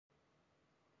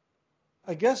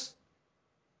I guess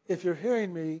if you're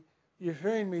hearing me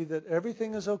that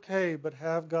everything is okay, but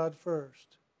have God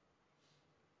first.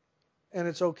 And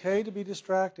it's okay to be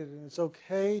distracted, and it's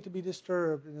okay to be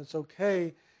disturbed, and it's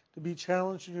okay to be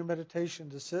challenged in your meditation,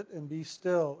 to sit and be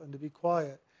still, and to be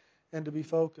quiet, and to be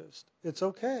focused. It's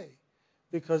okay,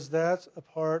 because that's a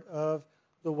part of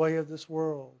the way of this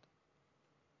world.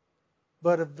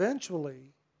 But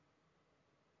eventually,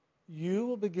 you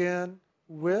will begin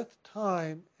with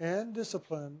time and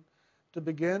discipline to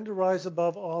begin to rise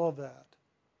above all of that.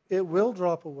 It will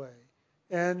drop away,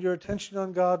 and your attention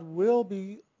on God will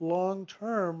be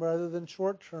long-term rather than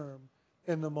short-term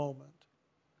in the moment.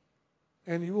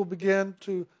 And you will begin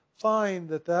to find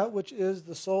that that which is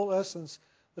the soul essence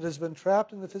that has been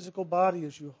trapped in the physical body,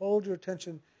 as you hold your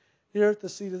attention here at the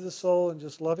seat of the soul and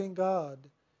just loving God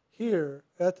here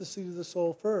at the seat of the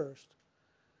soul first,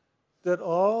 that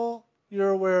all your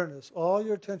awareness, all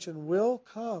your attention will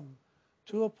come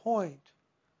to a point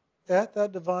at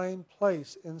that divine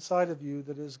place inside of you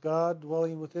that is God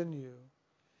dwelling within you.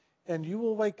 And you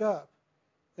will wake up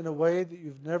in a way that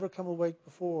you've never come awake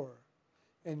before.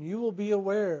 And you will be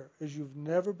aware as you've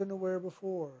never been aware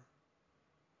before.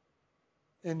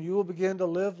 And you will begin to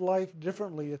live life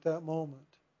differently at that moment.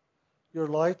 Your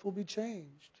life will be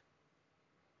changed.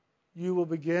 You will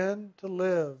begin to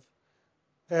live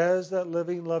as that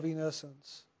living, loving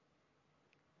essence.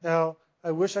 Now,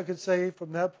 I wish I could say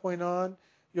from that point on,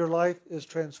 your life is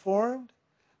transformed.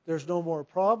 There's no more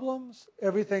problems.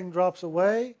 Everything drops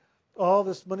away. All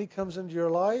this money comes into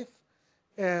your life.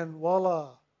 And voila,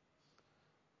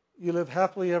 you live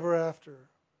happily ever after.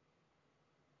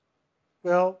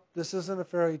 Well, this isn't a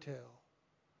fairy tale.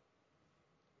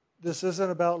 This isn't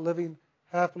about living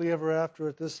happily ever after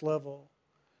at this level.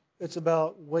 It's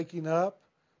about waking up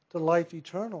to life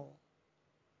eternal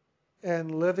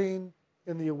and living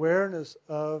in the awareness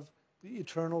of the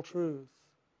eternal truth,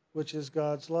 which is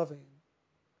God's loving.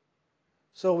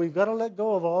 So we've got to let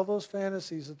go of all those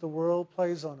fantasies that the world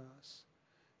plays on us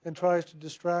and tries to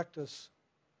distract us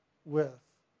with.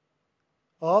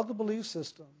 All the belief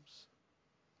systems.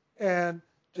 And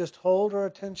just hold our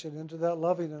attention into that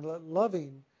loving and let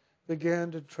loving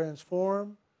begin to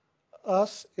transform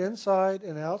us inside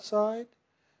and outside.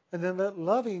 And then let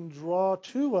loving draw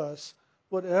to us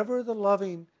whatever the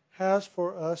loving has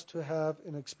for us to have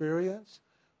an experience,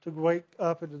 to wake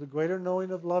up into the greater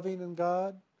knowing of loving in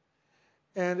God.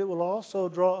 And it will also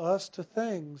draw us to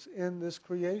things in this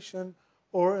creation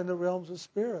or in the realms of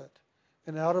spirit,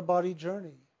 an out-of-body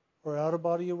journey or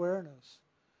out-of-body awareness,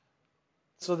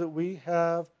 so that we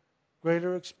have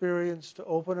greater experience to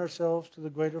open ourselves to the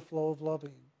greater flow of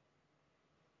loving.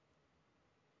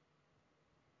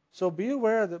 So be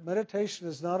aware that meditation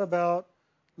is not about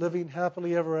living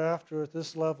happily ever after at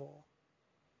this level,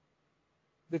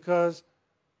 because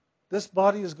this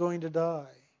body is going to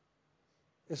die.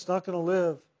 It's not going to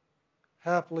live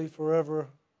happily forever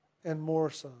and more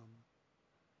some.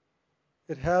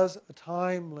 It has a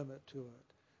time limit to it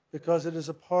because it is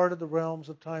a part of the realms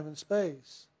of time and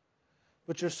space.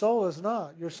 But your soul is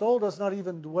not. Your soul does not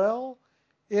even dwell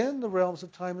in the realms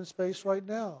of time and space right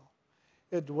now.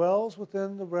 It dwells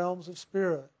within the realms of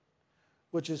spirit,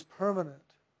 which is permanent,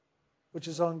 which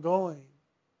is ongoing,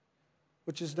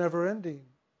 which is never ending.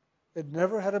 It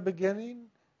never had a beginning,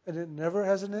 and it never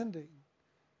has an ending.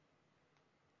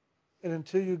 And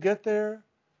until you get there,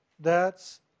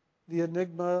 that's the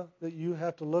enigma that you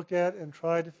have to look at and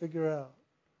try to figure out.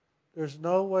 There's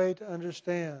no way to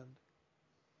understand.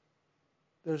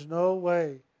 There's no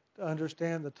way to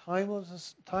understand the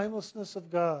timelessness of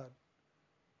God,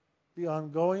 the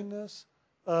ongoingness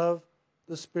of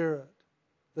the Spirit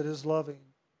that is loving,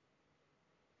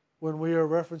 when we are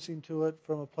referencing to it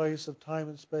from a place of time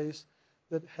and space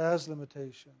that has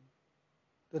limitation,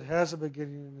 that has a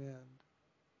beginning and end.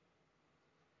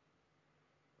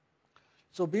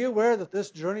 So be aware that this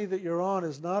journey that you're on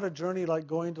is not a journey like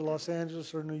going to Los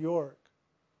Angeles or New York.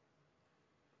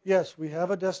 Yes, we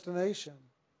have a destination.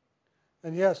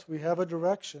 And yes, we have a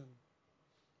direction.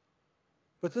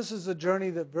 But this is a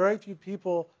journey that very few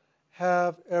people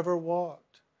have ever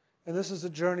walked. And this is a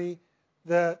journey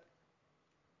that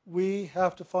we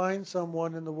have to find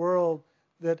someone in the world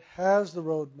that has the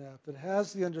roadmap, that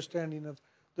has the understanding of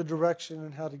the direction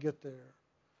and how to get there.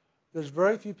 There's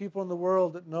very few people in the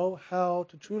world that know how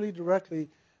to truly directly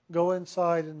go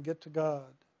inside and get to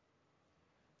God.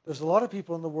 There's a lot of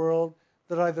people in the world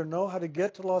that either know how to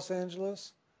get to Los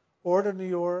Angeles or to New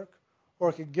York,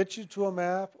 or can get you to a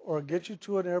map, or get you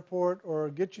to an airport, or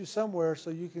get you somewhere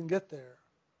so you can get there.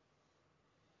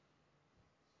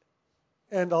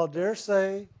 And I'll dare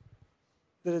say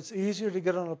that it's easier to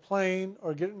get on a plane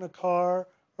or get in a car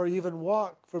or even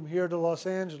walk from here to Los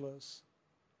Angeles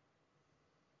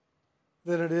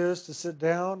than it is to sit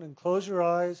down and close your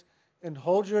eyes and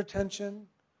hold your attention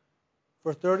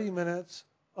for 30 minutes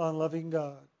on loving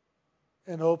God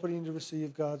and opening to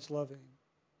receive God's loving.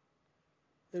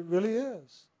 It really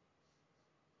is.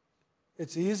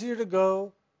 It's easier to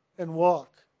go and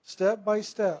walk step by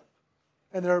step.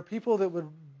 And there are people that would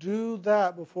do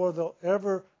that before they'll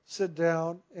ever sit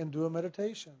down and do a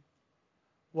meditation.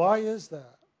 Why is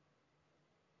that?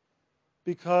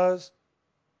 Because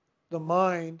the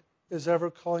mind is ever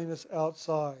calling us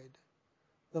outside.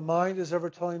 The mind is ever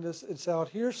telling us it's out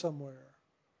here somewhere.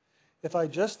 If I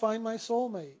just find my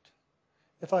soulmate,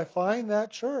 if I find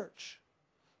that church,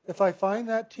 if I find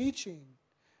that teaching,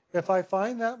 if I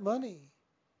find that money,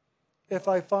 if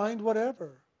I find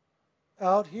whatever,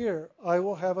 out here I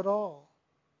will have it all.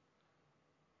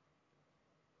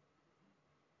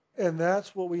 And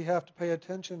that's what we have to pay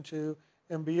attention to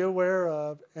and be aware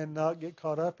of and not get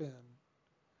caught up in.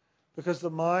 Because the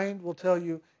mind will tell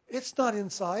you, it's not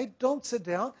inside, don't sit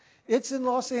down, it's in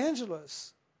Los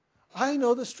Angeles. I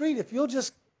know the street. If you'll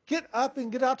just get up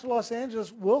and get out to Los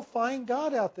Angeles, we'll find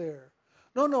God out there.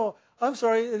 No, I'm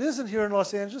sorry, it isn't here in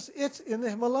Los Angeles, it's in the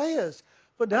Himalayas.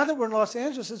 But now that we're in Los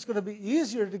Angeles, it's going to be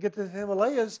easier to get to the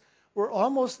Himalayas. We're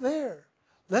almost there.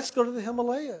 Let's go to the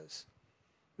Himalayas.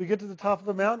 We get to the top of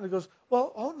the mountain, and it goes,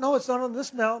 well, oh no, it's not on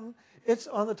this mountain. It's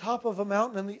on the top of a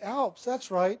mountain in the Alps. That's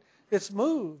right. It's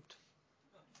moved.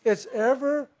 It's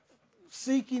ever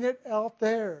seeking it out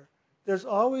there. There's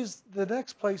always the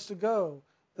next place to go,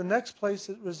 the next place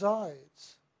it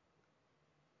resides.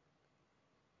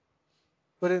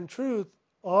 But in truth,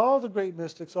 all the great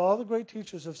mystics, all the great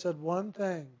teachers have said one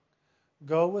thing: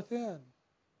 go within.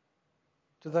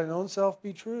 To thine own self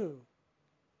be true.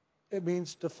 It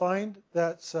means to find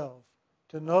that self,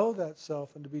 to know that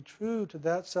self, and to be true to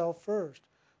that self first,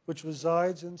 which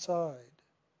resides inside.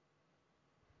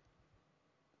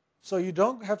 So you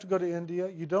don't have to go to India,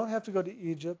 you don't have to go to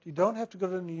Egypt, you don't have to go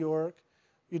to New York,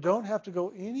 you don't have to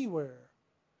go anywhere.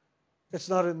 It's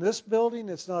not in this building,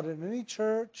 it's not in any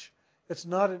church, it's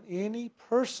not in any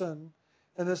person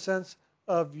in the sense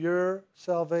of your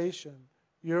salvation,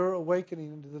 your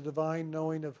awakening into the divine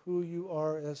knowing of who you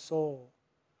are as soul.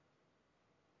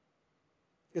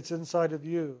 It's inside of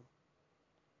you.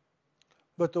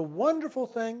 But the wonderful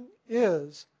thing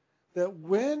is that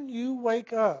when you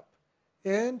wake up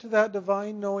into that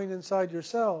divine knowing inside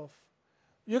yourself,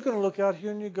 you're going to look out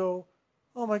here and you go,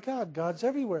 oh my God, God's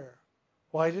everywhere.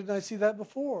 Why didn't I see that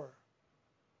before?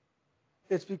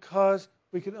 It's because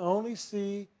we can only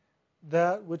see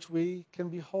that which we can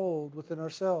behold within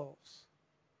ourselves.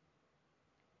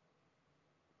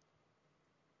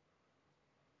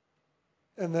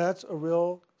 And that's a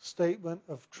real statement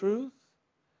of truth,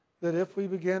 that if we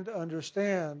begin to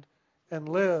understand and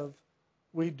live,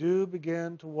 we do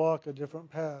begin to walk a different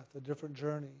path, a different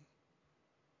journey.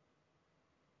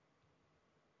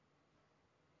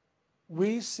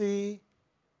 We see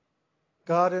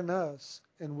God in us,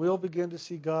 and we'll begin to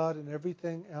see God in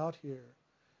everything out here,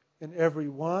 in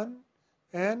everyone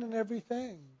and in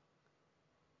everything.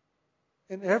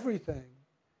 In everything.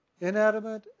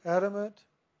 Inanimate, adamant,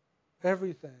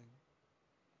 everything.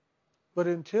 But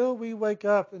until we wake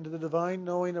up into the divine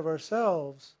knowing of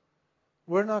ourselves,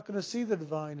 we're not going to see the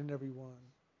divine in everyone.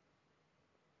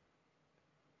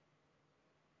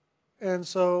 And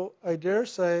so I dare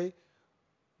say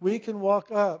we can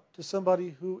walk up to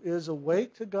somebody who is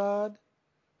awake to God,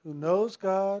 who knows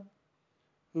God,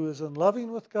 who is in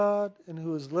loving with God, and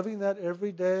who is living that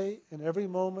every day and every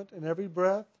moment and every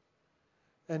breath,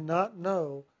 and not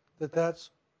know that that's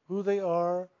who they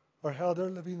are or how they're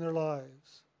living their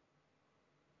lives.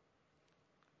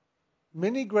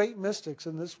 Many great mystics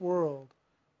in this world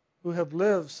who have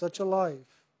lived such a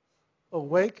life,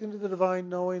 awakened to the divine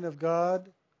knowing of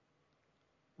God,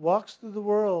 walks through the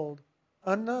world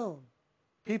unknown.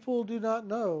 People do not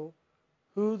know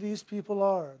who these people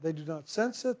are. They do not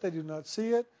sense it. They do not see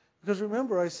it. Because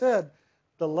remember, I said,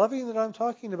 the loving that I'm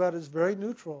talking about is very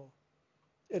neutral.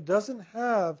 It doesn't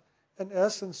have an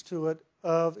essence to it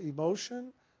of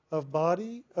emotion, of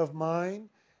body, of mind,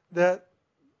 that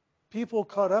people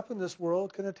caught up in this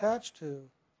world can attach to,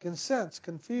 can sense,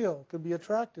 can feel, can be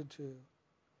attracted to.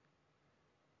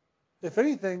 If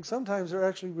anything, sometimes they're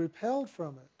actually repelled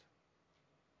from it.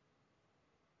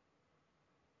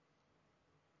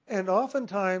 And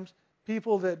oftentimes,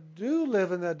 people that do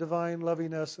live in that divine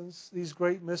loving essence, these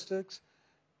great mystics,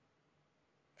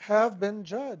 have been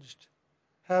judged,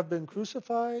 have been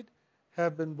crucified,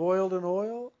 have been boiled in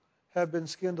oil, have been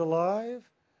skinned alive,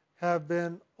 have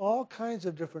been all kinds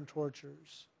of different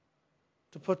tortures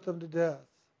to put them to death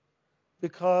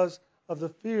because of the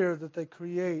fear that they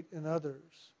create in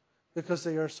others, because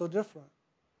they are so different,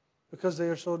 because they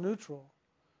are so neutral,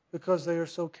 because they are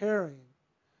so caring,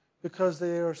 because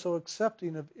they are so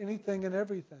accepting of anything and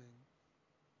everything.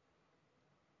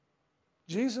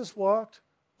 Jesus walked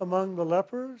among the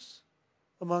lepers,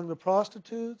 among the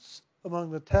prostitutes,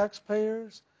 among the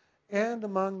taxpayers, and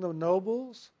among the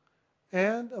nobles,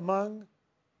 and among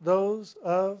those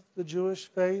of the Jewish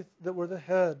faith that were the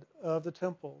head of the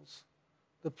temples,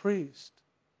 the priest.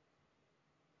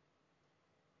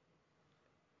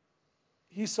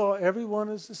 He saw everyone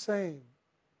as the same,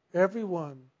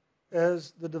 everyone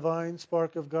as the divine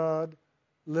spark of God,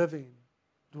 living,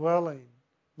 dwelling,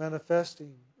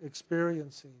 manifesting,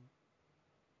 experiencing.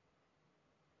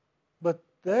 But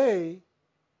they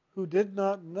who did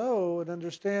not know and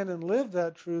understand and live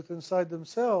that truth inside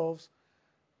themselves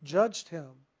judged him,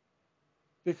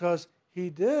 because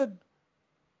he did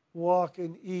walk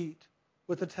and eat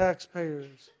with the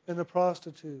taxpayers and the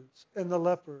prostitutes and the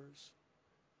lepers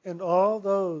and all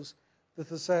those that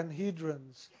the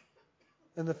Sanhedrins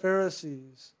and the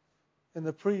Pharisees and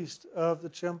the priests of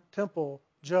the temple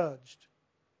judged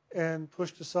and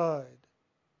pushed aside.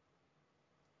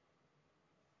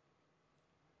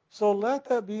 So let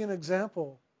that be an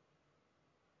example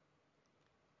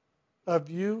of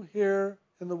you here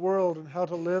in the world and how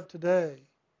to live today.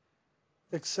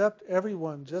 Accept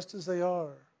everyone just as they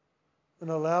are and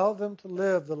allow them to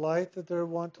live the life that they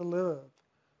want to live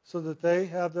so that they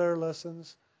have their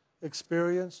lessons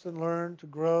experienced and learned to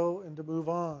grow and to move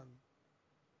on.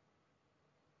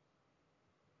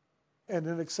 And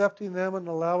in accepting them and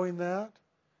allowing that,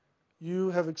 you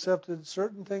have accepted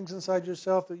certain things inside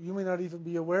yourself that you may not even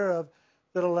be aware of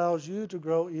that allows you to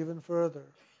grow even further.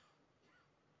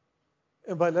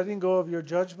 And by letting go of your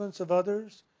judgments of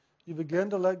others, you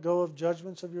begin to let go of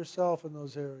judgments of yourself in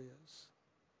those areas.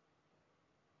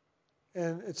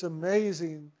 And it's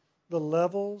amazing the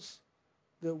levels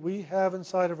that we have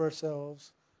inside of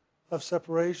ourselves of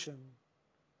separation.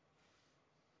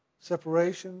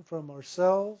 Separation from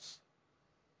ourselves,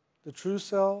 the true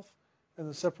self, and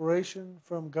the separation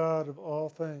from God of all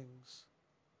things.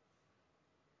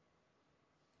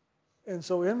 And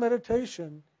so in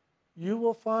meditation, you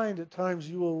will find at times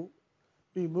you will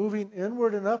be moving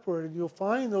inward and upward, and you'll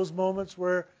find those moments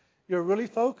where you're really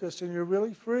focused and you're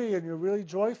really free and you're really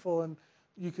joyful and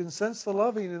you can sense the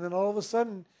loving, and then all of a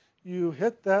sudden you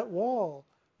hit that wall,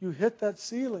 you hit that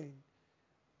ceiling,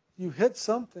 you hit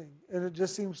something, and it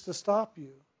just seems to stop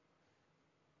you.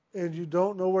 And you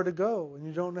don't know where to go, and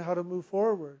you don't know how to move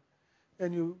forward.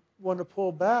 And you want to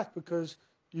pull back because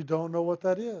you don't know what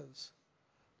that is.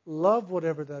 Love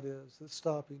whatever that is that's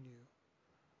stopping you.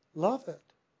 Love it.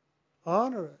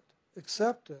 Honor it.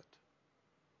 Accept it.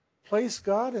 Place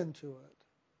God into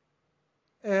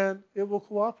it. And it will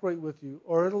cooperate with you,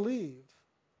 or it'll leave.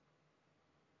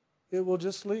 It will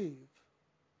just leave.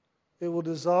 It will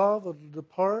dissolve, it'll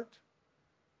depart.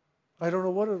 I don't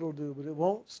know what it'll do, but it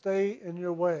won't stay in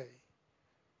your way.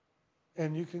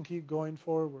 And you can keep going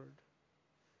forward.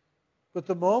 But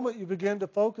the moment you begin to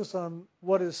focus on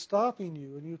what is stopping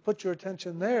you, and you put your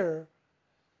attention there,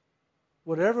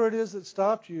 whatever it is that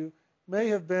stopped you may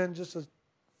have been just a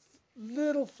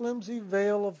little flimsy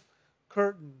veil of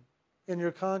curtain in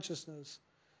your consciousness.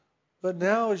 But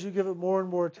now as you give it more and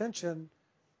more attention,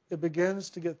 it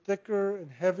begins to get thicker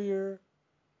and heavier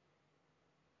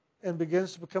and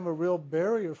begins to become a real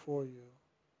barrier for you,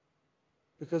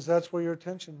 because that's where your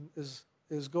attention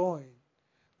is going.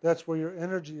 That's where your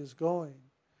energy is going.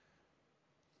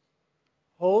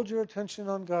 Hold your attention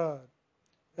on God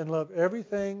and love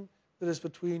everything that is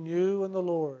between you and the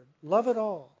Lord. Love it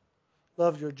all.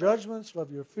 Love your judgments,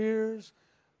 love your fears,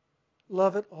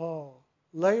 love it all.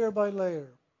 Layer by layer,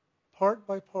 part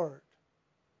by part.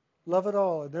 Love it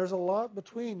all. And there's a lot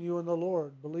between you and the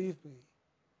Lord, believe me.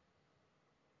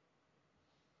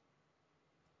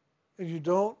 And you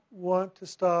don't want to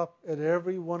stop at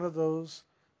every one of those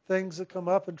things that come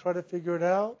up and try to figure it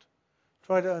out,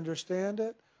 try to understand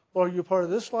it. Or are you part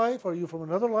of this life? Are you from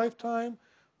another lifetime?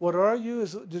 What are you?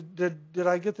 Did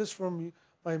I get this from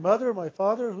my mother, my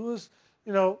father? Who is,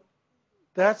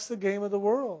 that's the game of the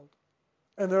world.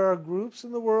 And there are groups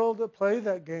in the world that play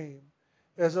that game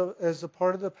as a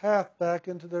part of the path back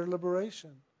into their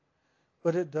liberation.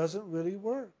 But it doesn't really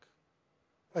work.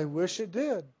 I wish it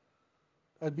did.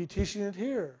 I'd be teaching it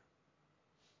here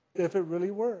if it really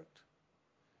worked.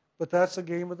 But that's a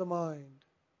game of the mind.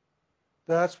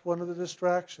 That's one of the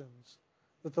distractions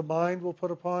that the mind will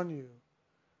put upon you.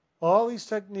 All these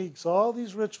techniques, all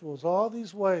these rituals, all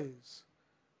these ways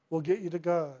will get you to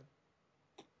God.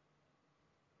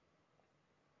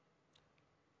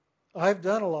 I've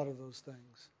done a lot of those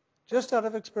things just out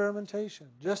of experimentation,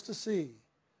 just to see.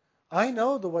 I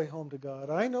know the way home to God.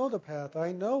 I know the path.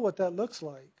 I know what that looks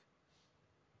like.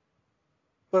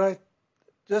 But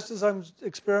just as I'm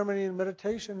experimenting in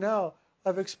meditation now,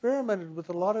 I've experimented with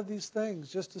a lot of these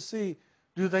things just to see,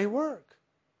 do they work?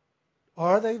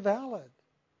 Are they valid?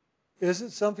 Is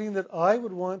it something that I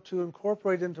would want to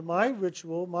incorporate into my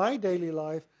ritual, my daily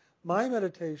life, my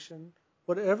meditation,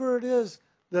 whatever it is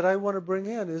that I want to bring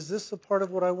in? Is this a part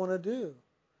of what I want to do?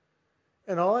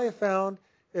 And all I have found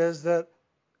is that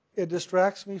it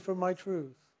distracts me from my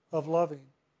truth of loving.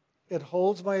 It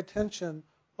holds my attention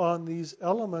on these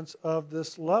elements of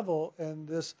this level and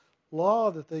this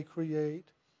law that they create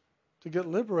to get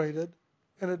liberated,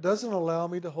 and it doesn't allow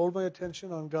me to hold my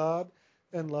attention on God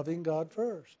and loving God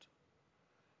first.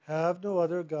 Have no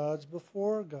other gods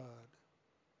before God.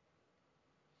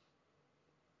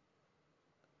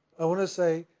 I want to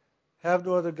say, have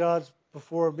no other gods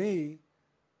before me,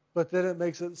 but then it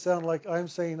makes it sound like I'm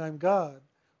saying I'm God.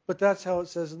 But that's how it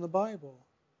says in the Bible.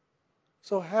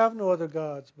 So have no other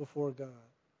gods before God.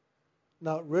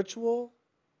 Not ritual,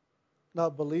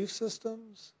 not belief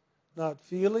systems, not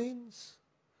feelings,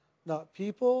 not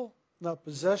people, not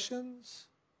possessions,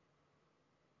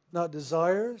 not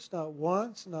desires, not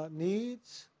wants, not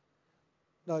needs,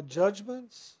 not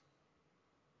judgments,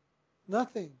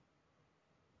 nothing.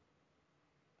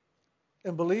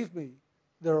 And believe me,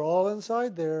 they're all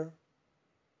inside there,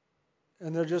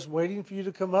 and they're just waiting for you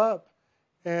to come up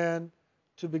and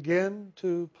to begin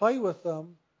to play with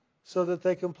them so that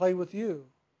they can play with you.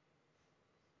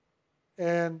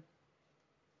 And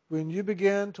when you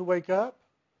begin to wake up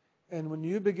and when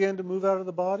you begin to move out of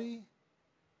the body,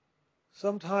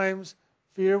 sometimes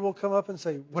fear will come up and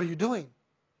say, what are you doing?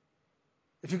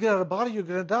 If you get out of the body, you're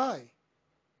going to die.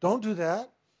 Don't do that.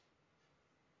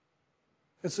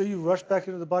 And so you rush back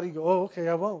into the body and go, oh, okay,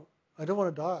 I won't. I don't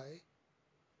want to die.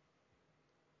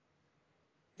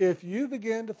 If you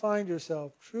begin to find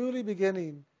yourself truly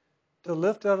beginning to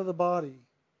lift out of the body,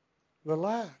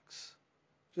 relax.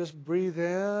 Just breathe in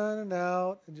and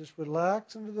out and just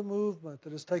relax into the movement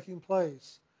that is taking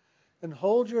place. And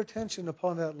hold your attention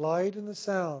upon that light and the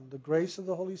sound, the grace of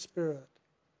the Holy Spirit.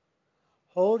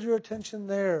 Hold your attention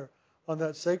there on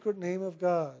that sacred name of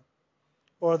God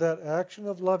or that action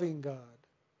of loving God.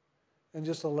 And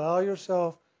just allow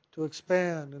yourself to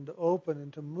expand and to open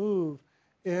and to move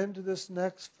into this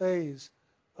next phase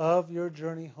of your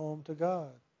journey home to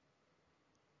God.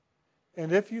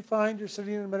 And if you find you're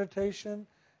sitting in meditation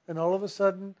and all of a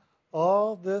sudden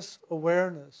all this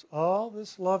awareness, all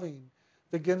this loving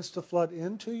begins to flood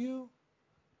into you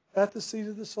at the seat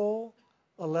of the soul,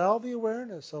 allow the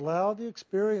awareness, allow the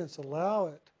experience, allow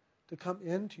it to come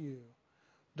into you.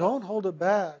 Don't hold it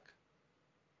back.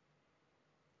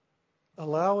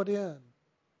 Allow it in.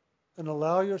 And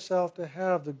allow yourself to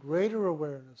have the greater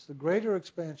awareness, the greater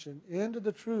expansion into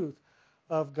the truth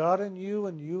of God and you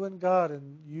and God,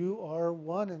 and you are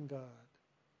one in God.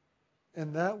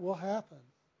 And that will happen.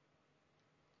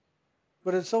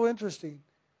 But it's so interesting.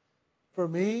 For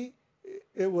me,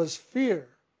 it was fear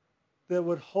that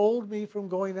would hold me from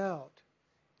going out.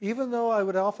 Even though I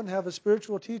would often have a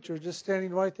spiritual teacher just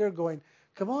standing right there going,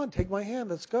 come on, take my hand,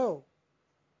 let's go.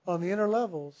 On the inner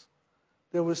levels,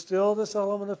 there was still this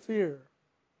element of fear.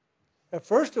 At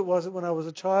first it wasn't when I was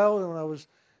a child and when I was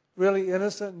really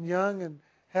innocent and young and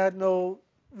had no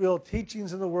real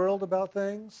teachings in the world about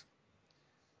things.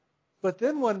 But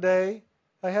then one day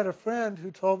I had a friend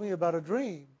who told me about a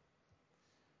dream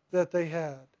that they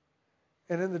had.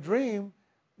 And in the dream,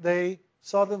 they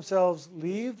saw themselves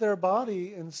leave their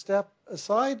body and step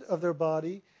aside of their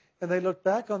body, and they looked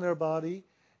back on their body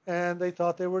and they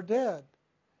thought they were dead.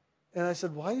 And I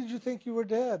said, why did you think you were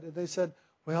dead? And they said,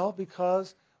 well,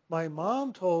 because my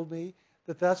mom told me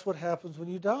that that's what happens when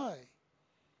you die.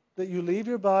 That you leave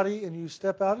your body and you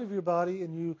step out of your body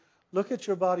and you look at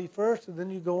your body first and then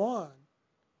you go on.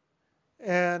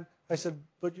 And I said,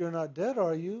 but you're not dead,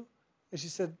 are you? And she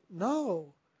said,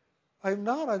 no, I'm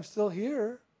not. I'm still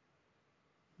here.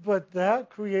 But that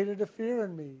created a fear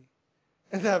in me.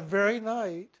 And that very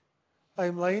night,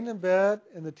 I'm laying in bed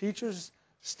and the teacher's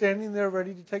standing there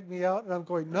ready to take me out, and I'm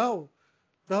going, no,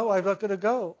 I'm not going to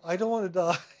go. I don't want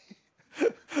to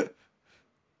die.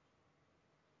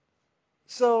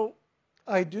 So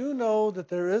I do know that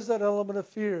there is that element of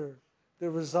fear that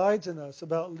resides in us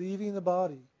about leaving the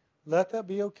body. Let that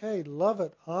be okay. Love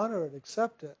it, honor it,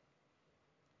 accept it.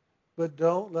 But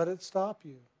don't let it stop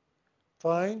you.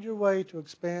 Find your way to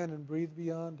expand and breathe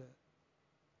beyond it.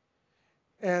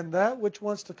 And that which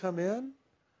wants to come in,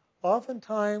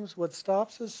 oftentimes what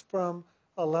stops us from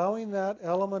allowing that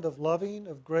element of loving,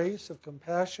 of grace, of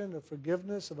compassion, of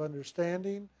forgiveness, of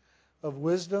understanding, of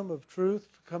wisdom, of truth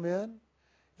to come in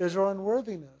is our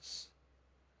unworthiness.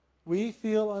 We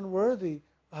feel unworthy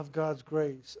of God's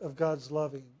grace, of God's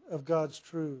loving, of God's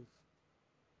truth.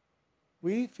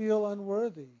 We feel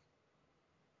unworthy.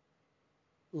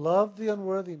 Love the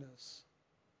unworthiness.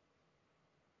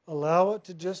 Allow it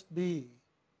to just be.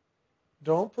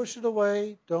 Don't push it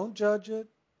away. Don't judge it.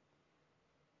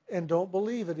 And don't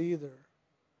believe it either.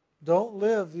 Don't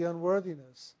live the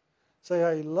unworthiness. Say,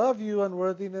 I love you,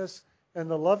 unworthiness, and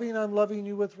the loving I'm loving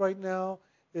you with right now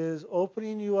is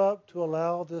opening you up to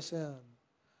allow this in.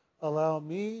 Allow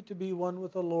me to be one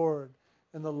with the Lord,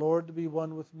 and the Lord to be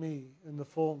one with me in the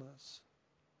fullness.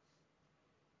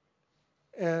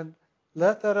 And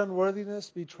let that unworthiness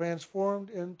be transformed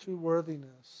into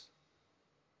worthiness.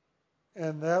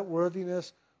 And that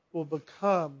worthiness will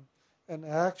become an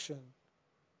action,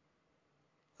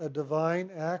 a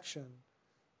divine action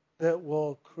that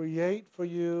will create for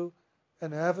you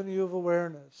an avenue of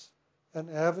awareness, an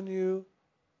avenue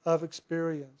of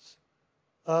experience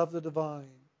of the divine.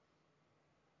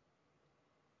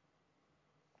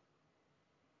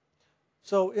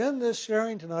 So in this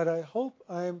sharing tonight, I hope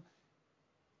I'm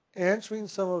answering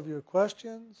some of your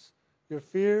questions, your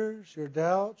fears, your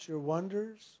doubts, your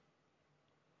wonders,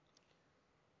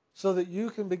 so that you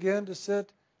can begin to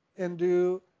sit and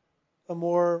do a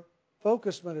more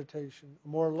focused meditation, a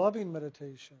more loving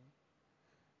meditation,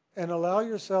 and allow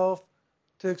yourself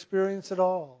to experience it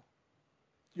all.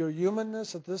 Your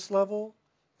humanness at this level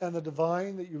and the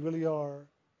divine that you really are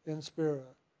in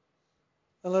spirit.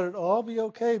 And let it all be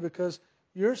okay, because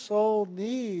your soul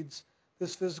needs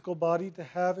this physical body to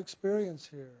have experience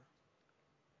here.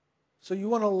 So you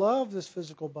want to love this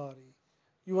physical body.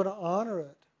 You want to honor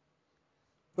it.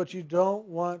 But you don't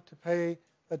want to pay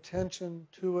attention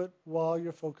to it while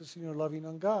you're focusing your loving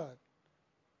on God.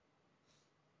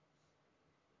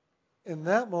 In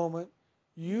that moment,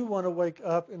 you want to wake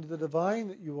up into the divine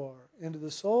that you are, into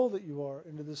the soul that you are,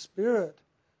 into the spirit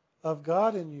of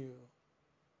God in you.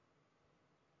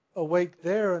 Awake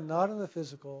there and not in the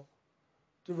physical,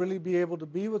 to really be able to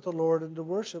be with the Lord and to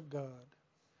worship God.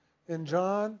 In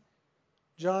John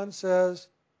says,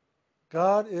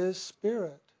 God is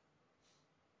spirit.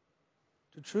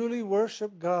 To truly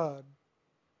worship God,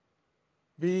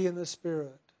 be in the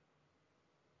spirit.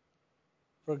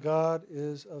 For God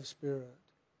is of spirit.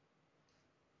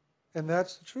 And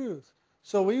that's the truth.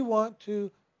 So we want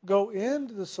to go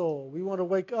into the soul. We want to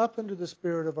wake up into the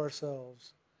spirit of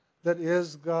ourselves that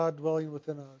is God dwelling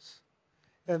within us.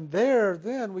 And there,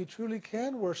 then, we truly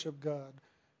can worship God.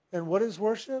 And what is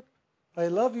worship? I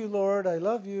love you, Lord. I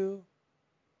love you.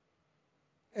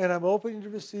 And I'm open to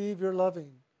receive your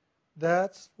loving.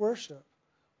 That's worship.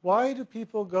 Why do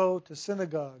people go to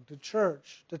synagogue, to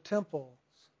church, to temples,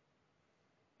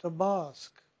 to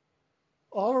mosque,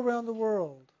 all around the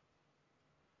world?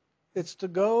 It's to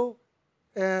go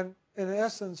and, in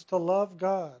essence, to love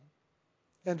God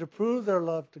and to prove their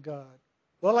love to God.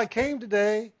 Well, I came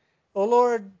today. Oh,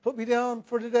 Lord, put me down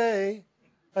for today.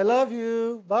 I love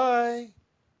you. Bye.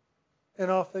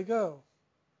 And off they go.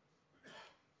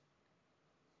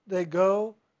 They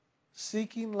go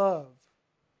seeking love,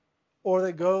 or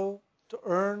they go to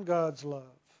earn God's love,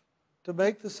 to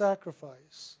make the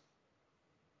sacrifice,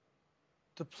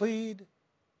 to plead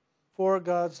for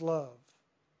God's love.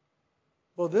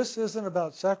 Well, this isn't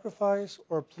about sacrifice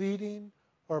or pleading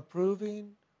or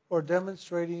proving or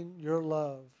demonstrating your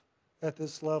love at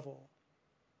this level.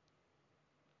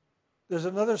 There's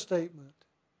another statement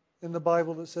in the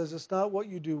Bible that says it's not what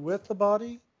you do with the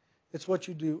body, it's what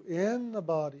you do in the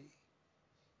body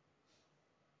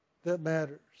that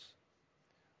matters.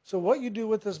 So what you do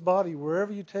with this body,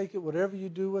 wherever you take it, whatever you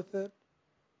do with it,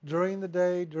 during the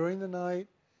day, during the night,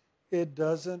 it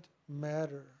doesn't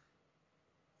matter.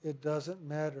 It doesn't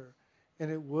matter. And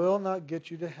it will not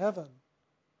get you to heaven.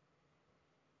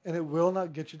 And it will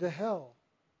not get you to hell.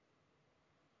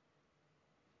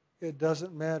 It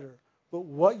doesn't matter. But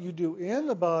what you do in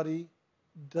the body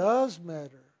does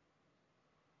matter.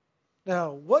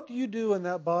 Now, what do you do in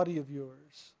that body of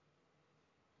yours?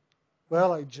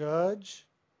 Well, I judge,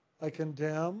 I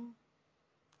condemn,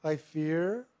 I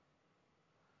fear,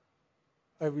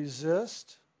 I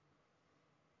resist.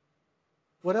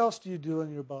 What else do you do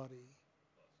in your body?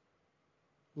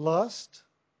 Lust,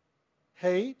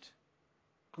 hate,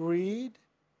 greed,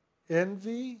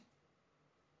 envy,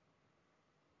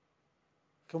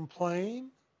 complain,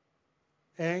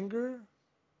 anger,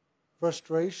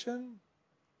 frustration.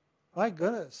 My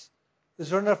goodness, is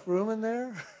there enough room in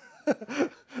there?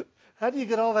 How do you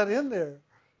get all that in there?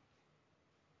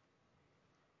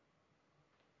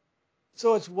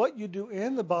 So it's what you do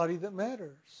in the body that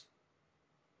matters.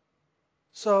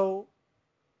 So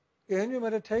in your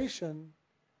meditation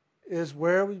is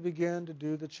where we begin to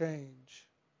do the change.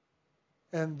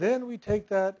 And then we take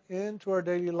that into our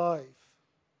daily life.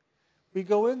 We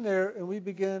go in there and we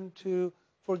begin to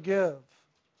forgive.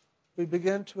 We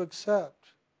begin to accept.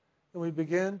 And we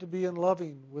begin to be in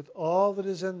loving with all that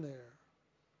is in there.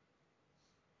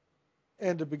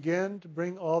 And to begin to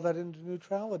bring all that into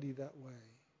neutrality that way.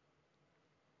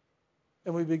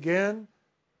 And we begin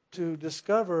to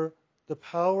discover the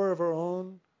power of our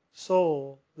own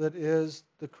soul that is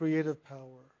the creative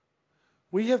power.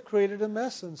 We have created a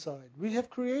mess inside. We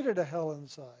have created a hell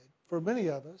inside for many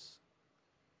of us.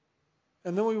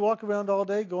 And then we walk around all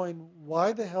day going,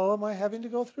 why the hell am I having to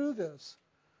go through this?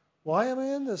 Why am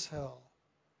I in this hell?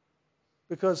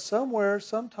 Because somewhere,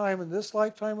 sometime in this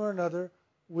lifetime or another,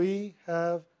 we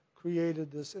have created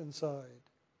this inside.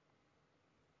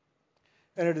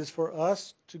 And it is for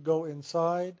us to go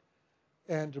inside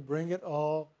and to bring it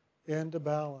all into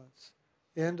balance,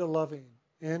 into loving,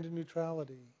 into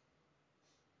neutrality.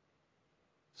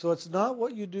 So it's not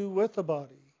what you do with the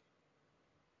body.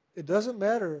 It doesn't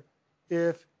matter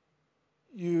if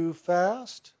you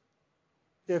fast,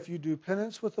 if you do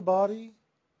penance with the body,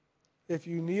 if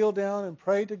you kneel down and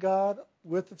pray to God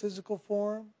with the physical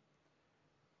form.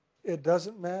 It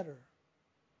doesn't matter.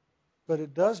 But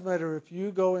it does matter if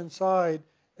you go inside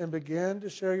and begin to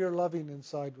share your loving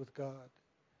inside with God.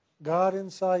 God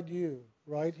inside you,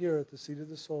 right here at the seat of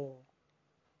the soul.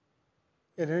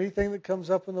 And anything that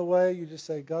comes up in the way, you just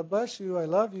say, God bless you, I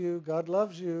love you, God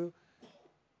loves you.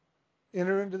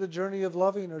 Enter into the journey of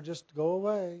loving or just go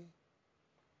away.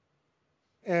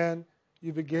 And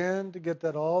you begin to get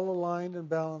that all aligned and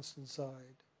balanced inside.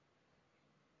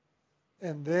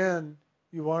 And then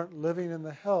you aren't living in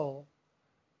the hell.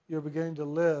 You're beginning to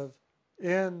live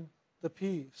in the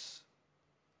peace.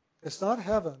 It's not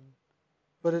heaven,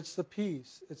 but it's the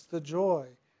peace. It's the joy.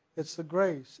 It's the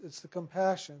grace. It's the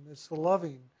compassion. It's the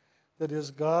loving that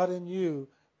is God in you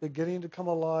beginning to come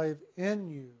alive in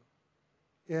you,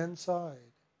 inside.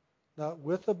 Not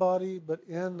with the body, but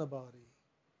in the body.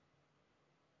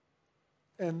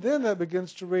 And then that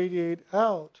begins to radiate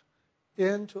out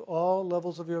into all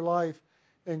levels of your life,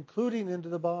 including into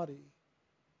the body.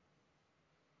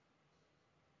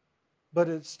 But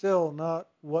it's still not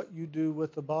what you do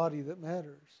with the body that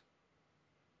matters.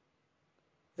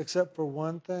 Except for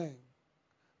one thing.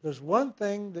 There's one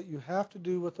thing that you have to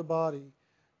do with the body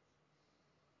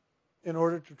in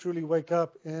order to truly wake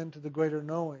up into the greater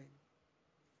knowing.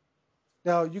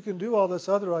 Now, you can do all this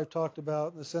other I've talked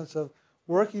about in the sense of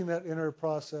working that inner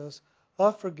process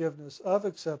of forgiveness, of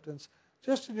acceptance,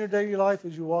 just in your daily life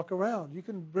as you walk around. You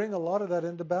can bring a lot of that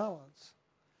into balance.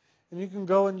 And you can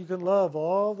go and you can love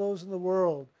all those in the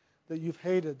world that you've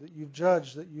hated, that you've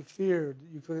judged, that you've feared, that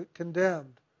you've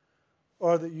condemned,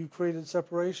 or that you've created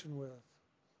separation with.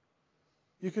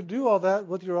 You can do all that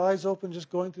with your eyes open,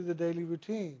 just going through the daily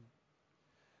routine.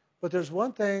 But there's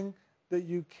one thing that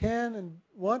you can and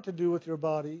want to do with your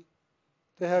body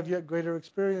to have yet greater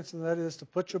experience, and that is to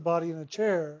put your body in a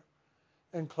chair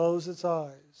and close its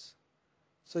eyes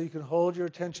so you can hold your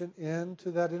attention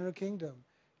into that inner kingdom,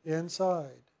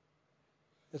 inside.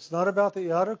 It's not about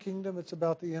the outer kingdom, it's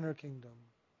about the inner kingdom.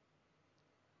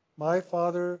 My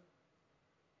Father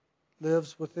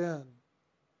lives within.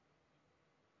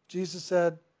 Jesus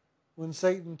said when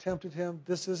Satan tempted him,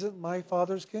 this isn't my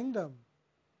Father's kingdom.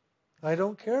 I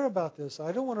don't care about this.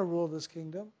 I don't want to rule this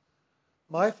kingdom.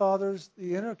 My Father's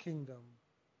the inner kingdom.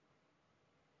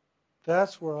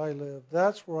 That's where I live.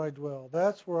 That's where I dwell.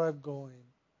 That's where I'm going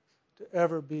to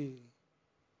ever be.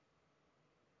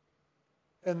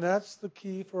 And that's the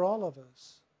key for all of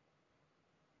us.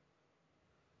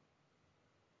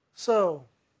 So,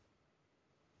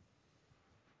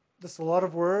 that's a lot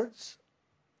of words.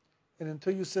 And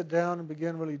until you sit down and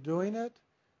begin really doing it,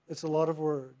 it's a lot of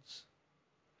words.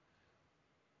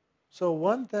 So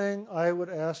one thing I would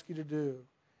ask you to do,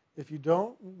 if you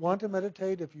don't want to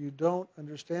meditate, if you don't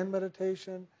understand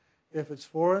meditation, if it's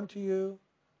foreign to you,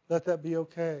 let that be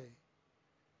okay.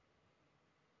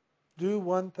 Do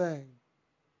one thing.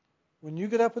 When you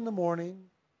get up in the morning,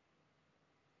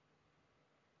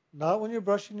 not when you're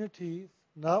brushing your teeth,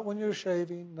 not when you're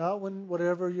shaving, not when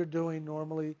whatever you're doing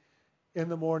normally in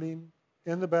the morning,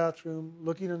 in the bathroom,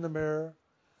 looking in the mirror,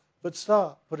 but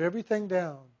stop, put everything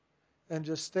down, and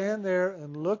just stand there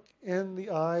and look in the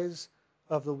eyes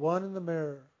of the one in the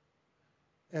mirror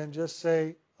and just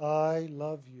say, I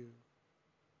love you.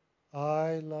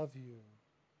 I love you.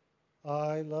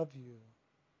 I love you.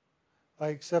 I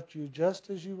accept you just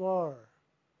as you are.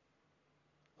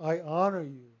 I honor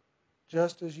you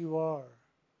just as you are.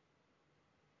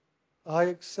 I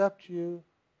accept you.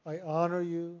 I honor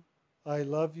you. I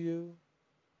love you.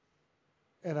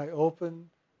 And I open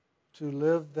to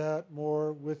live that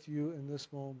more with you in this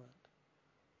moment.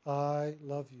 I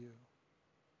love you.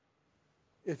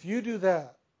 If you do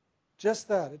that, just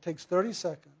that, it takes 30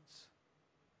 seconds.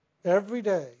 Every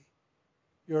day,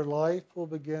 your life will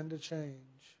begin to change.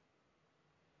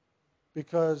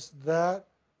 Because that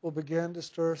will begin to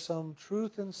stir some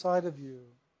truth inside of you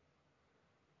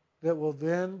that will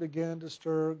then begin to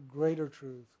stir greater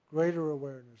truth, greater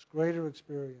awareness, greater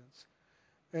experience.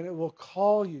 And it will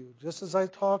call you, just as I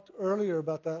talked earlier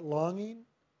about that longing,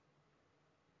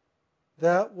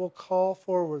 that will call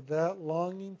forward that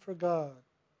longing for God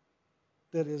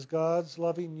that is God's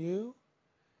loving you,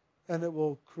 and it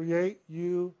will create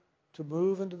you to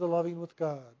move into the loving with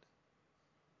God.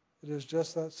 It is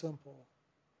just that simple.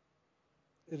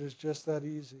 It is just that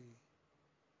easy.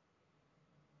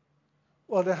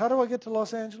 Well, now how do I get to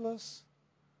Los Angeles?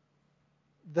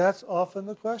 That's often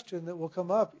the question that will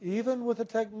come up, even with a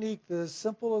technique that is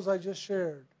simple as I just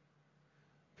shared.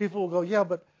 People will go, yeah,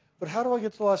 but how do I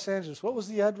get to Los Angeles? What was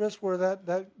the address where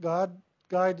that God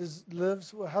guy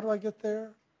lives? How do I get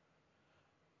there?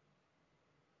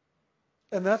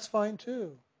 And that's fine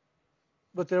too.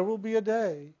 But there will be a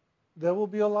day, there will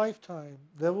be a lifetime,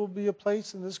 there will be a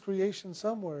place in this creation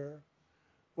somewhere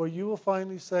where you will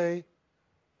finally say,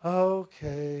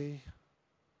 okay,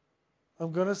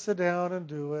 I'm going to sit down and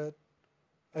do it.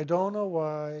 I don't know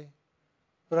why,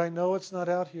 but I know it's not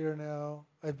out here now.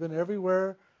 I've been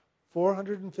everywhere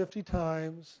 450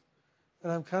 times,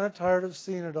 and I'm kind of tired of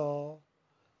seeing it all.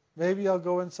 Maybe I'll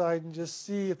go inside and just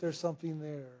see if there's something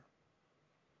there.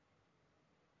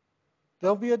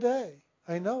 There'll be a day.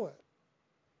 I know it.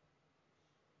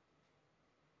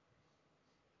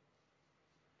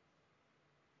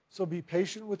 So be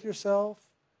patient with yourself.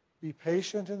 Be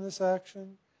patient in this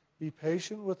action. Be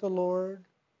patient with the Lord.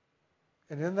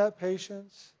 And in that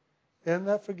patience, in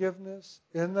that forgiveness,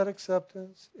 in that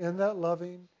acceptance, in that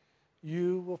loving,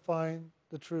 you will find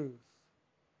the truth.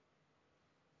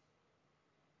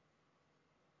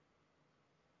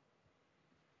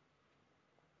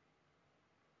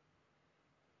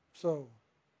 So,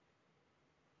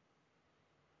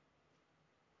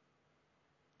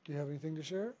 do you have anything to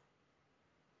share?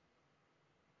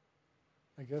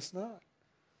 I guess not.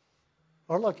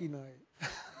 Our lucky night.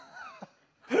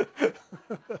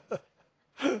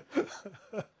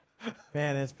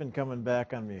 Man, it's been coming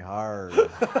back on me hard.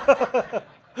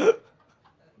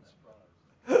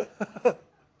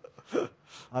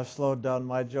 I've slowed down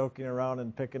my joking around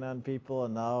and picking on people,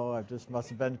 and now I just must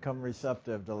have become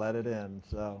receptive to let it in.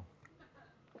 So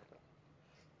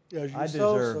I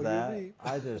deserve that.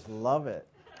 I just love it.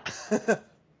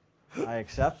 I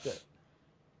accept it.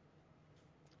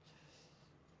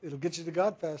 It'll get you to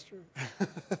God faster.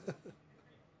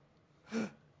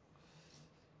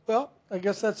 Well, I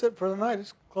guess that's it for tonight.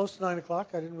 It's close to 9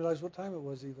 o'clock. I didn't realize what time it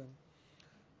was even.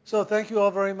 So thank you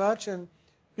all very much. And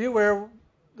be aware,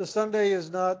 the Sunday is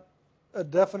not a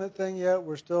definite thing yet.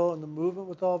 We're still in the movement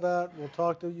with all that. We'll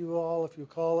talk to you all if you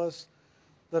call us.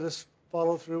 Let us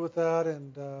follow through with that,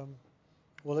 and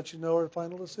we'll let you know our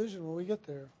final decision when we get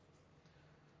there.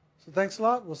 So thanks a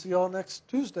lot. We'll see you all next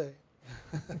Tuesday.